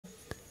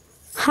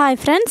Hi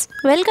friends,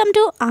 welcome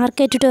to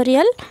RK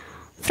tutorial.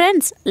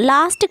 Friends,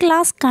 last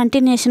class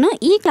continuation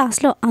ఈ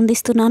క్లాస్లో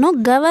అందిస్తున్నాను.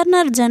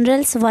 Governor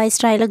generals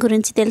వైస్రాయ్ల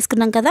గురించి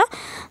తెలుసుకున్నాం కదా.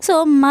 సో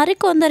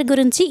మరికొందరి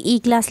గురించి ఈ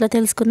క్లాస్లో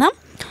తెలుసుకుందాం.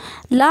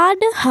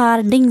 లార్డ్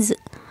హార్డింగ్స్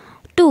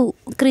 2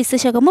 క్రీస్తు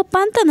శకము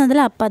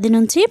 1910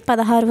 నుంచి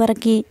 16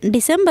 వరకు.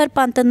 డిసెంబర్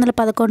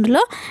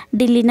 1911లో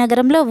ఢిల్లీ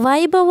నగరంలో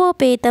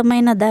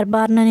వైభవోపేతమైన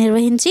దర్బార్ను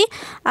నిర్వహించి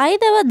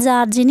 5వ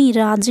జార్జిని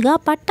రాజుగా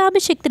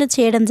పట్టాభిషిక్తులు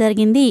చేయడం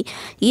జరిగింది.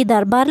 ఈ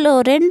దర్బార్లో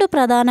 2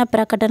 ప్రధాన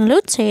ప్రకటనలు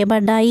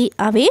చేయబడ్డాయి.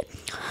 అవి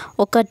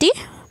 1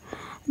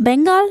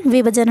 బెంగాల్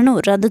విభజనను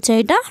రద్దు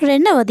చేయట,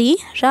 2వది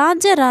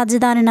రాజ్య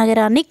రాజధాని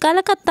నగరాన్ని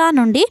కలకత్తా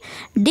నుండి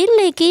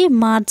ఢిల్లీకి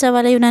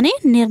మార్చవలెనని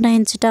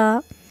నిర్ణయించుట.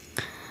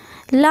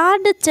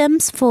 లార్డ్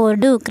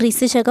చెమ్స్ఫోర్డ్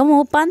క్రీస్తు శకము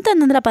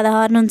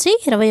 1916 నుంచి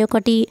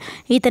 21.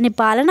 ఇతని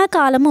పాలనా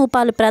కాలము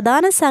పలు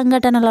ప్రధాన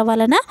సంఘటనల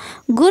వలన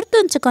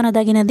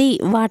గుర్తుంచుకొనదగినది.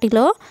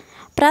 వాటిలో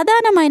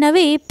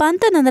ప్రధానమైనవి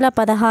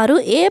 1916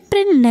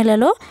 ఏప్రిల్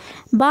నెలలో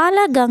బాల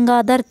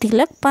గంగాధర్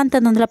తిలక్,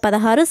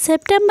 1916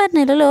 సెప్టెంబర్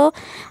నెలలో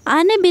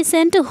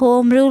అనిబిసెంట్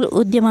హోమ్ రూల్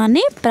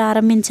ఉద్యమాన్ని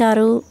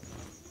ప్రారంభించారు.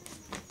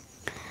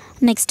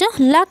 నెక్స్ట్,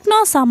 లక్నో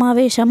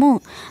సమావేశము.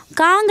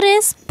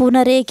 కాంగ్రెస్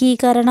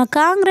పునరేకీకరణ,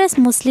 కాంగ్రెస్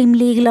ముస్లిం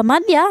లీగ్ల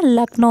మధ్య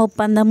లక్నో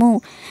ఒప్పందము.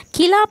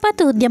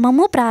 ఖిలాఫత్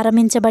ఉద్యమము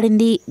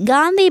ప్రారంభించబడింది.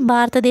 గాంధీ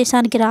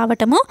భారతదేశానికి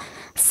రావటము,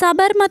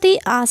 సబర్మతి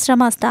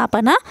ఆశ్రమ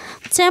స్థాపన,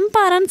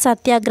 చంపారన్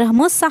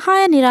సత్యాగ్రహము,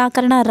 సహాయ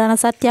నిరాకరణ రణ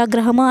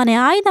సత్యాగ్రహము అనే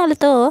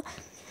ఆయుధాలతో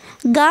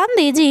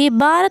గాంధీజీ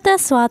భారత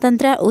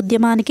స్వాతంత్ర్య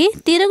ఉద్యమానికి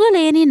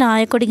తిరుగులేని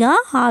నాయకుడిగా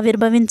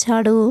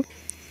ఆవిర్భవించాడు.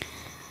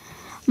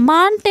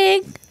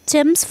 మాంటేగ్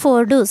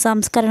చెమ్స్ఫోర్డ్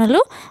సంస్కరణలు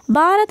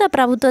భారత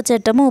ప్రభుత్వ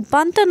చట్టము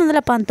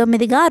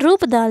 1919గా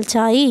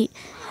రూపుదాల్చాయి.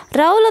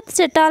 రౌలత్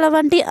చట్టాల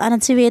వంటి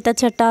అణచివేత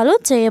చట్టాలు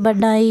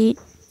చేయబడ్డాయి.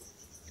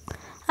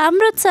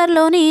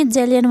 అమృత్సర్లోని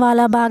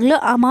జలియన్వాలా బాగ్లో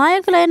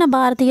అమాయకులైన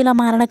భారతీయుల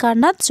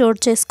మరణకాండ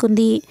చోటు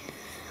చేసుకుంది.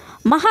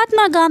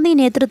 మహాత్మా గాంధీ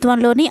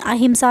నేతృత్వంలోని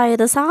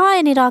అహింసాయుత సహాయ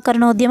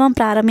నిరాకరణోద్యమం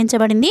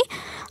ప్రారంభించబడింది.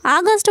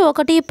 ఆగస్టు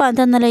 1,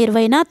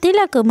 1920న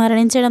తిలక్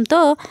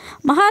మరణించడంతో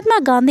మహాత్మా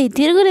గాంధీ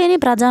తిరుగులేని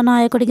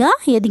ప్రజానాయకుడిగా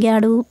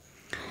ఎదిగాడు.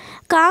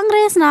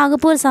 కాంగ్రెస్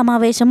నాగపూర్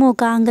సమావేశము.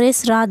 కాంగ్రెస్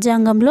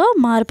రాజ్యాంగంలో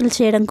మార్పులు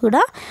చేయడం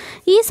కూడా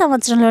ఈ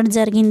సంవత్సరంలో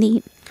జరిగింది.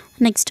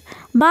 నెక్స్ట్,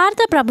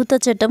 భారత ప్రభుత్వ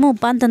చట్టము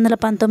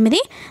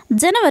 1919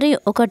 జనవరి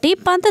 1,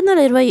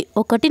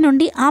 1921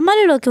 నుండి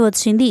అమలులోకి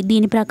వచ్చింది.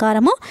 దీని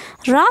ప్రకారము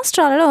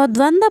రాష్ట్రాలలో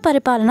ద్వంద్వ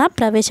పరిపాలన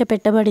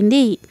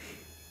ప్రవేశపెట్టబడింది.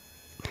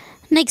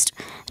 నెక్స్ట్,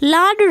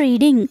 లార్డ్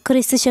రీడింగ్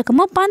క్రీస్తు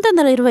శకము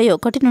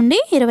 1921 నుండి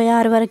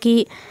 26 వరకు.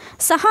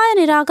 సహాయ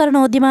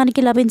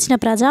నిరాకరణోద్యమానికి లభించిన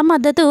ప్రజా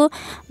మద్దతు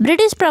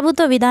బ్రిటిష్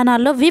ప్రభుత్వ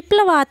విధానాల్లో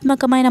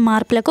విప్లవాత్మకమైన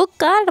మార్పులకు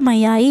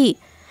కారణమయ్యాయి.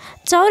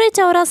 చౌరీ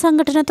చౌరా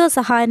సంఘటనతో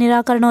సహాయ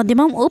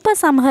నిరాకరణోద్యమం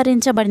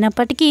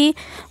ఉపసంహరించబడినప్పటికీ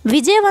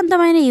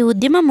విజయవంతమైన ఈ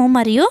ఉద్యమము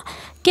మరియు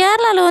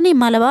కేరళలోని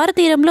మలబార్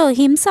తీరంలో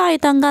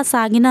హింసాయుతంగా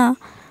సాగిన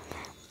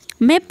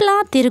మెప్లా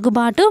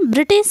తిరుగుబాటు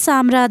బ్రిటిష్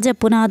సామ్రాజ్య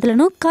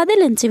పునాదులను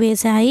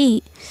కదిలించివేశాయి.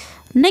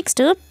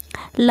 నెక్స్ట్,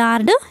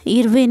 లార్డ్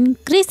ఇర్విన్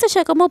క్రీస్తు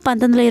శకము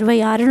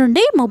 1926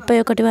 నుండి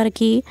 31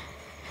 వరకు.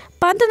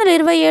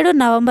 1927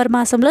 నవంబర్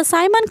మాసంలో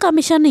సైమన్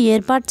కమిషన్ను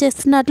ఏర్పాటు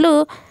చేస్తున్నట్లు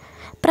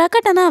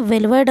ప్రకటన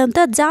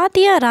వెలువడంతో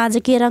జాతీయ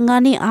రాజకీయ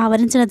రంగాన్ని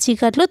ఆవరించిన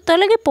చీకట్లు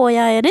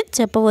తొలగిపోయాయని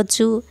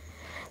చెప్పవచ్చు.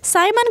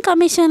 సైమన్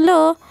కమిషన్లో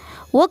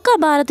ఒక్క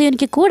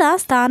భారతీయునికి కూడా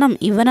స్థానం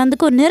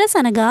ఇవ్వనందుకు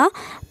నిరసనగా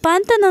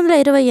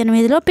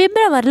 1928లో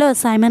ఫిబ్రవరిలో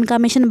సైమన్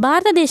కమిషన్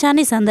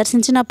భారతదేశాన్ని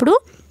సందర్శించినప్పుడు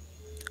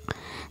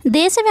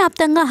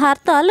దేశవ్యాప్తంగా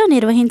హర్తాళ్లు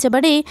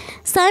నిర్వహించబడి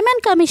సైమన్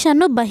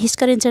కమిషన్ను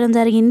బహిష్కరించడం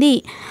జరిగింది.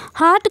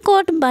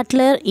 హార్ట్కోట్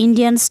బట్లర్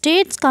ఇండియన్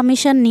స్టేట్స్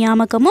కమిషన్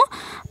నియామకము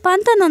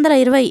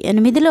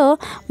 1928లో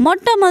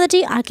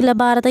మొట్టమొదటి అఖిల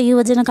భారత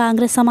యువజన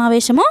కాంగ్రెస్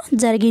సమావేశము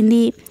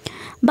జరిగింది.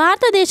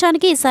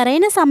 భారతదేశానికి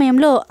సరైన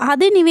సమయంలో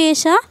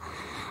అధినివేశ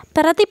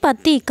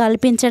ప్రతిపత్తి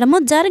కల్పించడము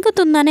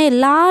జరుగుతుందనే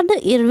లార్డ్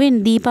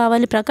ఇర్విన్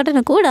దీపావళి ప్రకటన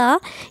కూడా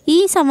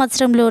ఈ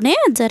సంవత్సరంలోనే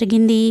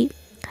జరిగింది.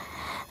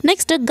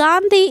 నెక్స్ట్,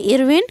 గాంధీ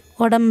ఇర్విన్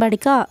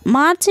ఒడంబడిక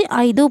మార్చి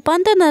 5,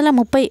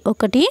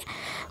 1931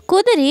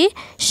 కుదిరి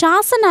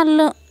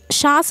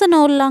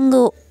శాసనోల్లంఘ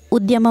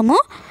ఉద్యమము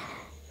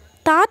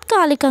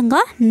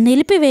తాత్కాలికంగా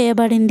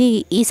నిలిపివేయబడింది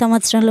ఈ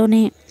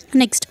సంవత్సరంలోనే.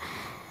 నెక్స్ట్,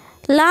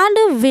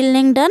 లార్డ్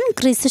విల్లింగ్డన్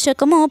క్రీస్తు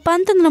శకము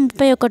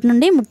 1931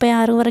 నుండి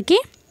 36 వరకు.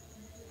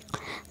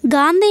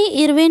 గాంధీ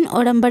ఇర్విన్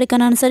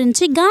ఒడంబడికను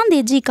అనుసరించి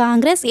గాంధీజీ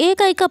కాంగ్రెస్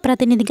ఏకైక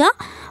ప్రతినిధిగా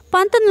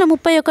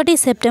 1931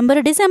 సెప్టెంబర్,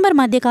 డిసెంబర్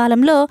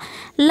మధ్యకాలంలో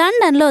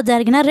లండన్లో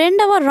జరిగిన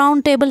 2వ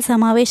రౌండ్ టేబుల్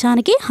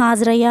సమావేశానికి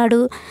హాజరయ్యాడు.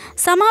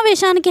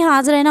 సమావేశానికి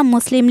హాజరైన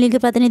ముస్లిం లీగ్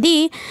ప్రతినిధి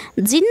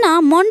జిన్నా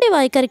మొండి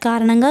వైఖరి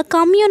కారణంగా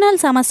కమ్యూనల్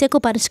సమస్యకు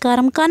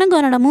పరిష్కారం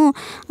కనుగొనడము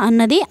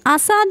అన్నది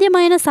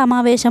అసాధ్యమైన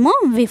సమావేశము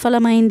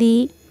విఫలమైంది.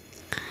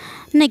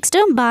 నెక్స్ట్,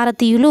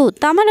 భారతీయులు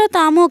తమలో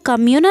తాము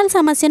కమ్యూనల్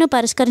సమస్యను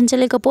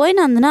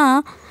పరిష్కరించలేకపోయినందున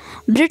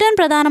బ్రిటన్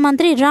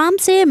ప్రధానమంత్రి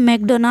రామ్సే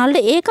మెక్డొనాల్డ్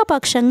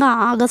ఏకపక్షంగా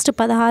ఆగస్టు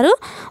 16,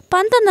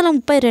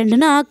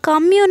 1932న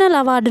కమ్యూనల్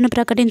అవార్డును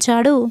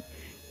ప్రకటించాడు.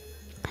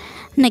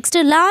 నెక్స్ట్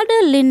లార్డ్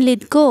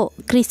లిన్లిత్గో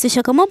క్రీస్తు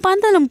శకము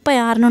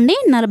 1936 నుండి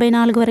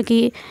 44 వరకు.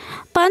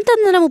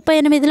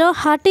 1938లో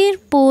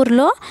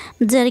హఠీర్పూర్లో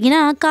జరిగిన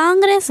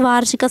కాంగ్రెస్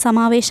వార్షిక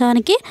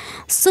సమావేశానికి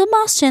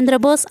సుభాష్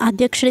చంద్రబోస్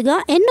అధ్యక్షుడిగా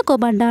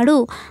ఎన్నుకోబడ్డాడు.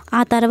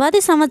 ఆ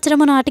తర్వాతి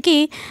సంవత్సరము నాటికి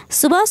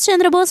సుభాష్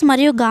చంద్రబోస్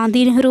మరియు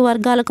గాంధీ నెహ్రూ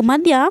వర్గాలకు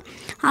మధ్య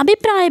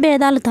అభిప్రాయ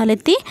భేదాలు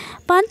తలెత్తి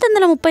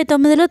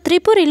 1939లో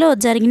త్రిపురిలో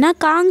జరిగిన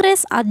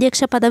కాంగ్రెస్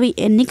అధ్యక్ష పదవి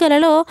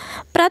ఎన్నికలలో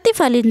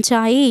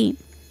ప్రతిఫలించాయి.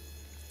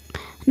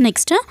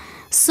 నెక్స్ట్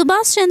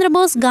సుభాష్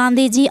చంద్రబోస్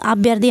గాంధీజీ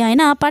అభ్యర్థి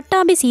అయిన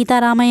పట్టాభి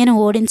సీతారామయ్యను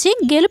ఓడించి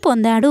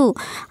గెలుపొందాడు.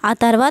 ఆ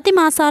తర్వాతి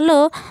మాసాల్లో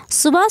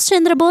సుభాష్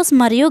చంద్రబోస్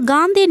మరియు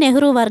గాంధీ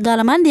నెహ్రూ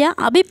వర్గాల మధ్య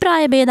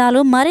అభిప్రాయ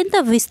భేదాలు మరింత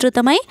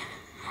విస్తృతమై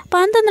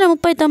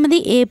 1939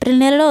 ఏప్రిల్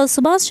నెలలో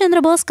సుభాష్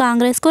చంద్రబోస్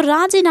కాంగ్రెస్కు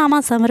రాజీనామా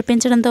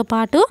సమర్పించడంతో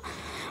పాటు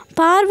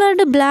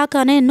ఫార్వర్డ్ బ్లాక్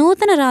అనే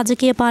నూతన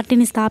రాజకీయ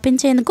పార్టీని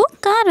స్థాపించేందుకు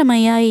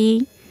కారణమయ్యాయి.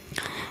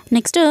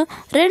 నెక్స్ట్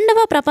రెండవ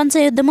ప్రపంచ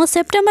యుద్ధము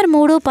సెప్టెంబర్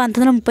 3,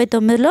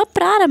 1939లో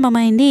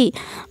ప్రారంభమైంది.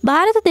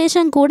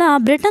 భారతదేశం కూడా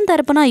బ్రిటన్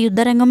తరపున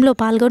యుద్ధరంగంలో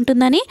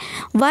పాల్గొంటుందని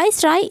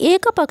వైస్రాయ్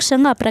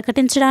ఏకపక్షంగా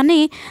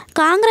ప్రకటించడాన్ని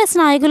కాంగ్రెస్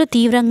నాయకులు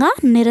తీవ్రంగా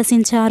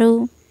నిరసించారు.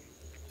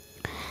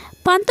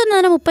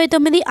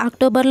 1939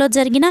 అక్టోబర్లో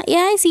జరిగిన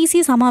ఏఐసిసి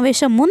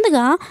సమావేశం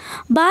ముందుగా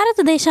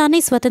భారతదేశాన్ని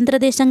స్వతంత్ర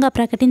దేశంగా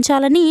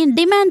ప్రకటించాలని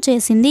డిమాండ్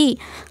చేసింది.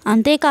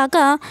 అంతేకాక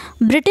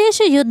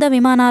బ్రిటిష్ యుద్ధ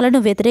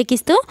విమానాలను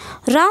వ్యతిరేకిస్తూ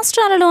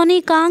రాష్ట్రాలలోని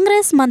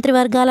కాంగ్రెస్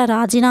మంత్రివర్గాల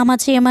రాజీనామా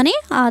చేయమని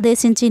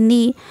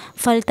ఆదేశించింది.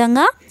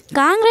 ఫలితంగా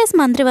కాంగ్రెస్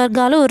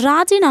మంత్రివర్గాలు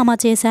రాజీనామా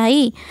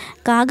చేశాయి.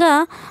 కాగా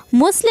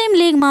ముస్లిం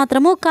లీగ్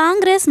మాత్రము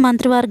కాంగ్రెస్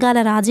మంత్రివర్గాల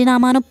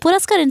రాజీనామాను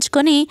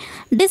పురస్కరించుకొని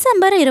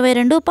డిసెంబర్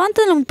 22,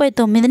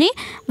 1939ని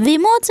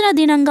విమోచన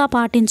దినంగా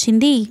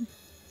పాటించింది.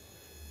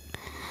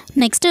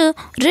 నెక్స్ట్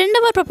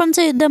రెండవ ప్రపంచ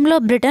యుద్ధంలో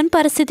బ్రిటన్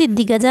పరిస్థితి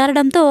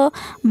దిగజారడంతో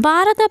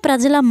భారత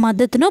ప్రజల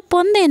మద్దతును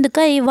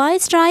పొందేందుకై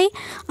వైస్రాయ్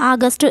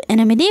ఆగస్టు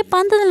 8,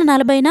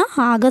 1940న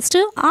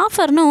ఆగస్టు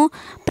ఆఫర్ను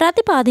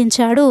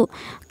ప్రతిపాదించాడు.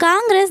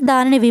 కాంగ్రెస్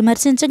దానిని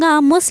విమర్శించగా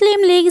ముస్లిం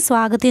లీగ్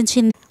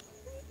స్వాగతించింది.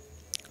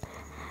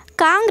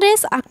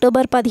 కాంగ్రెస్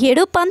అక్టోబర్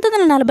 17,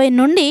 1940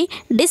 నుండి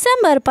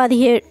డిసెంబర్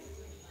 17,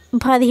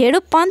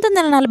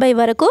 1940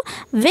 వరకు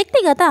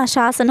వ్యక్తిగత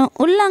శాసన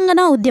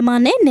ఉల్లంఘన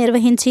ఉద్యమాన్ని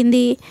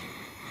నిర్వహించింది.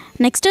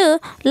 నెక్స్ట్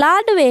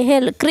లార్డ్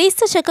వేహెల్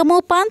క్రీస్తు శకము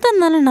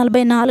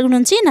 1944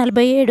 నుంచి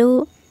 47.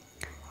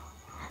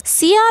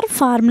 సిఆర్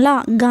ఫార్ములా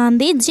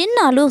గాంధీ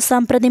జిన్నాలు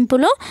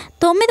సంప్రదింపులో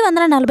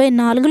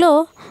 1944లో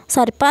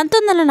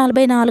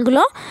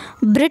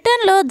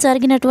బ్రిటన్లో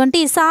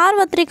జరిగినటువంటి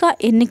సార్వత్రిక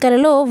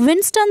ఎన్నికలలో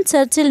విన్స్టన్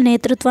చర్చిల్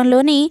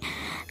నేతృత్వంలోని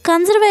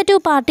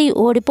కన్జర్వేటివ్ పార్టీ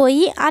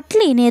ఓడిపోయి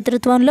అట్లీ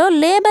నేతృత్వంలో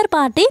లేబర్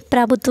పార్టీ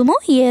ప్రభుత్వము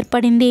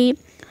ఏర్పడింది.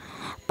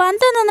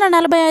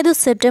 1945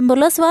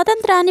 సెప్టెంబర్లో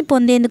స్వాతంత్రాన్ని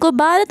పొందేందుకు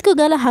భారత్కు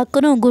గల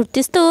హక్కును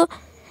గుర్తిస్తూ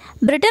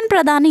బ్రిటన్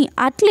ప్రధాని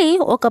అట్లీ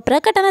ఒక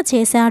ప్రకటన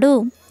చేశాడు.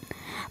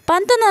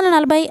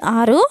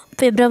 1946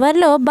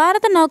 ఫిబ్రవరిలో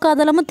భారత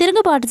నౌకాదళము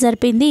తిరుగుబాటు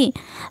జరిపింది.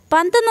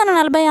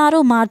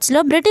 1946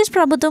 మార్చిలో బ్రిటిష్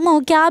ప్రభుత్వము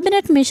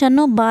క్యాబినెట్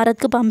మిషన్ను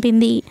భారత్కు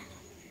పంపింది.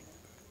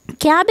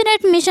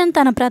 క్యాబినెట్ మిషన్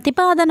తన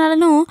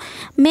ప్రతిపాదనలను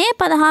మే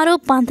 16,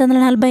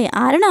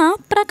 1946న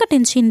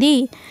ప్రకటించింది.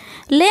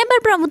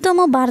 లేబర్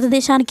ప్రభుత్వము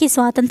భారతదేశానికి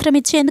స్వాతంత్రం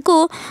ఇచ్చేందుకు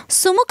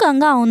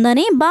సుముఖంగా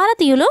ఉందని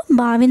భారతీయులు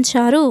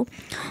భావించారు.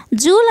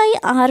 జూలై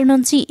 6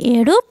 నుంచి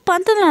 7,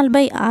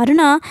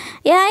 1946న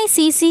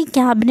ఏఐసిసి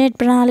క్యాబినెట్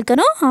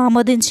ప్రణాళికను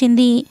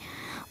ఆమోదించింది.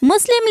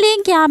 ముస్లిం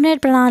లీగ్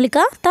క్యాబినెట్ ప్రణాళిక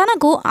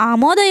తనకు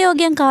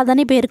ఆమోదయోగ్యం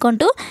కాదని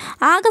పేర్కొంటూ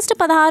ఆగస్టు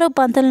 16,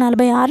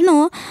 1946ను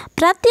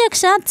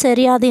ప్రత్యక్ష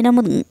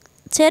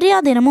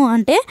చర్యాదినము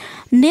అంటే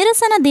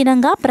నిరసన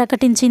దినంగా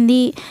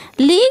ప్రకటించింది.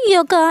 లీగ్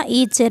యొక్క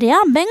ఈ చర్య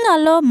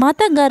బెంగాల్లో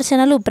మత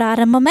ఘర్షణలు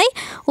ప్రారంభమై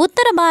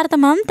ఉత్తర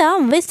భారతం అంతా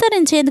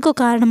విస్తరించేందుకు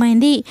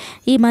కారణమైంది.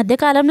 ఈ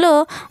మధ్యకాలంలో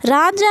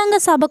రాజ్యాంగ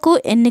సభకు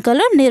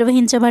ఎన్నికలు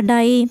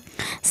నిర్వహించబడ్డాయి.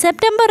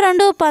 సెప్టెంబర్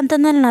 2,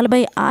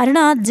 1946న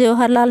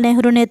జవహర్లాల్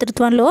నెహ్రూ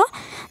నేతృత్వంలో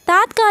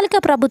తాత్కాలిక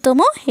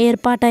ప్రభుత్వము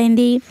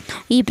ఏర్పాటైంది.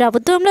 ఈ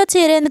ప్రభుత్వంలో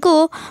చేరేందుకు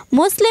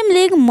ముస్లిం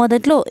లీగ్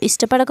మొదట్లో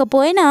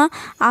ఇష్టపడకపోయినా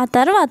ఆ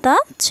తర్వాత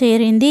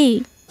చేరింది.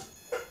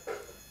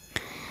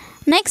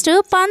 నెక్స్ట్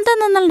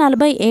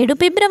 1947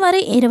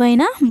 ఫిబ్రవరి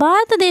 20న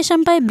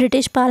భారతదేశంపై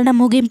బ్రిటిష్ పాలన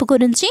ముగింపు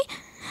గురించి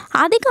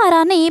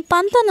అధికారాన్ని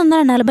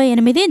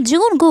 1948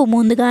 జూన్కు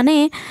ముందుగానే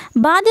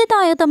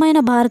బాధ్యతాయుతమైన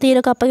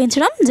భారతీయులకు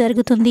అప్పగించడం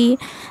జరుగుతుంది.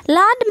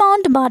 లార్డ్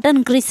మౌంట్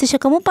బాటన్ క్రీస్తు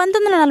శకము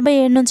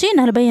 1947 నుంచి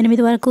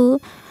 48 వరకు.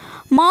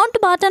 మౌంట్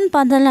బాటన్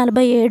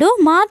 1947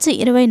 మార్చి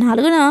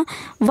 24న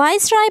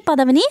వైస్రాయ్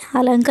పదవిని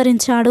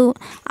అలంకరించాడు.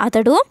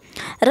 అతడు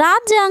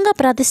రాజ్యాంగ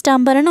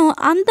ప్రతిష్టంభనను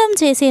అంతం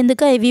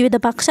చేసేందుకై వివిధ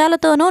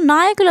పక్షాలతోనూ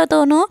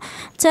నాయకులతోనూ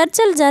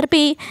చర్చలు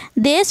జరిపి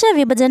దేశ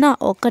విభజన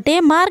ఒక్కటే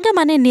మార్గం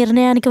అనే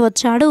నిర్ణయానికి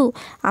వచ్చాడు.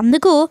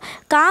 అందుకు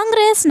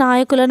కాంగ్రెస్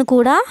నాయకులను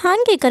కూడా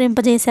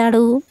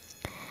అంగీకరింపజేశాడు.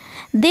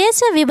 దేశ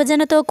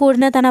విభజనతో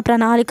కూడిన తన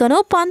ప్రణాళికను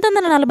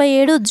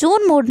 1947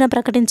 జూన్ 3న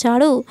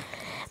ప్రకటించాడు.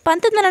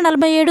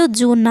 1947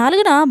 జూన్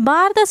 4న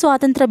భారత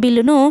స్వాతంత్ర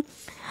బిల్లును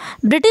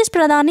బ్రిటిష్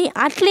ప్రధాని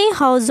అట్లీ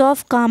హౌస్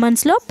ఆఫ్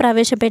కామన్స్లో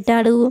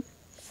ప్రవేశపెట్టాడు.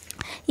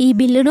 ఈ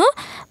బిల్లును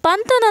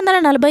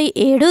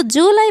 1947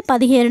 జూలై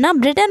 17న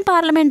బ్రిటన్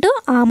పార్లమెంటు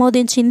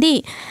ఆమోదించింది.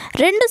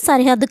 2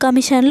 సరిహద్దు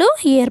కమిషన్లు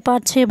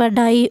ఏర్పాటు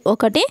చేయబడ్డాయి.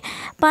 ఒకటి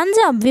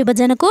పంజాబ్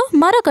విభజనకు,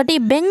 మరొకటి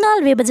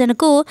బెంగాల్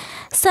విభజనకు.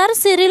 సర్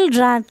సిరిల్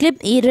రాడ్క్లిఫ్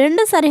ఈ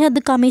 2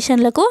 సరిహద్దు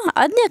కమిషన్లకు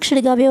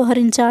అధ్యక్షుడిగా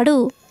వ్యవహరించాడు.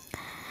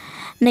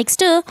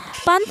 నెక్స్ట్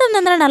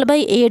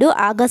 1947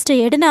 ఆగస్టు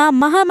 7న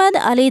మహమ్మద్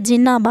అలీ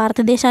జిన్నా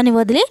భారతదేశాన్ని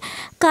వదిలి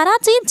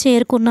కరాచీ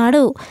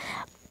చేరుకున్నాడు.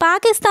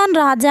 పాకిస్తాన్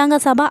రాజ్యాంగ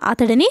సభ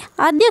అతడిని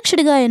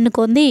అధ్యక్షుడిగా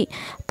ఎన్నుకుంది.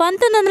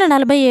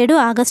 1947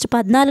 ఆగస్టు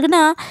 14న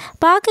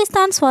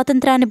పాకిస్తాన్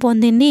స్వాతంత్రాన్ని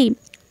పొందింది.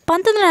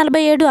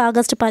 1947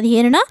 ఆగస్టు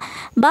 15న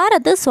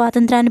భారత్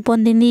స్వాతంత్రాన్ని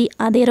పొందింది.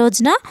 అదే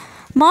రోజున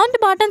మౌంట్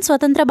బాటన్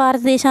స్వతంత్ర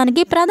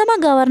భారతదేశానికి ప్రథమ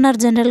గవర్నర్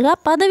జనరల్గా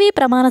పదవీ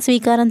ప్రమాణ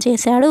స్వీకారం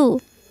చేశాడు.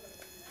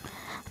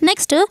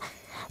 నెక్స్ట్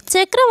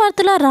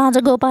చక్రవర్తుల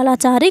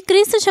రాజగోపాలాచారి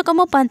క్రీస్తు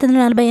శకము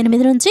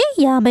 1948 నుంచి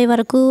 50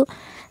 వరకు.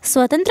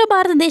 స్వతంత్ర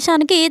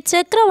భారతదేశానికి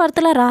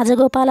చక్రవర్తుల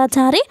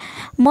రాజగోపాలాచారి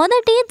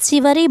మొదటి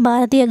చివరి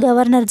భారతీయ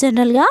గవర్నర్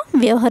జనరల్గా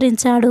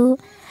వ్యవహరించాడు.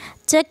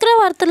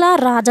 చక్రవర్తుల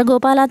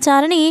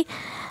రాజగోపాలాచారిని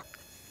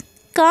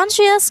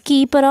conscious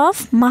keeper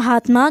of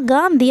Mahatma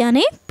Gandhi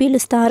అని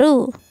పిలుస్తారు.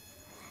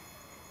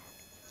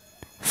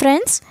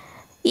 ఫ్రెండ్స్,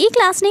 ఈ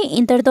క్లాస్ని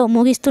ఇంతటితో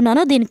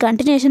ముగిస్తున్నాను. దీని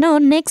కంటిన్యూషన్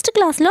నెక్స్ట్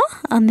క్లాస్లో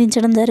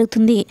అందించడం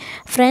జరుగుతుంది.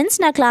 ఫ్రెండ్స్,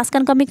 నా క్లాస్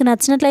కనుక మీకు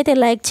నచ్చినట్లయితే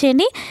లైక్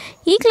చేయండి.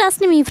 ఈ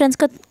క్లాస్ని మీ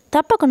ఫ్రెండ్స్కి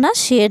తప్పకుండా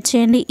షేర్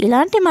చేయండి.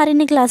 ఇలాంటి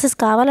మరిన్ని క్లాసెస్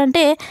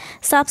కావాలంటే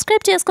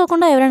సబ్స్క్రైబ్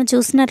చేసుకోకుండా ఎవరైనా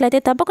చూసినట్లయితే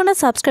తప్పకుండా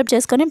సబ్స్క్రైబ్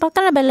చేసుకొని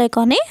పక్కన బెల్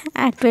ఐకాన్ని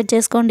యాక్టివేట్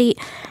చేసుకోండి.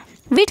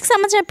 వీటికి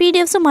సంబంధించిన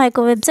పీడిఎఫ్స్ మా యొక్క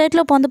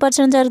వెబ్సైట్లో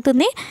పొందుపరచడం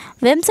జరుగుతుంది.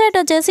 వెబ్సైట్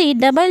వచ్చేసి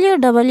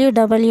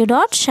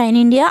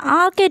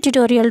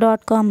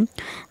www.shineindiarktutorial.com.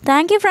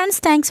 Thank you friends.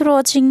 Thanks for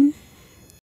watching.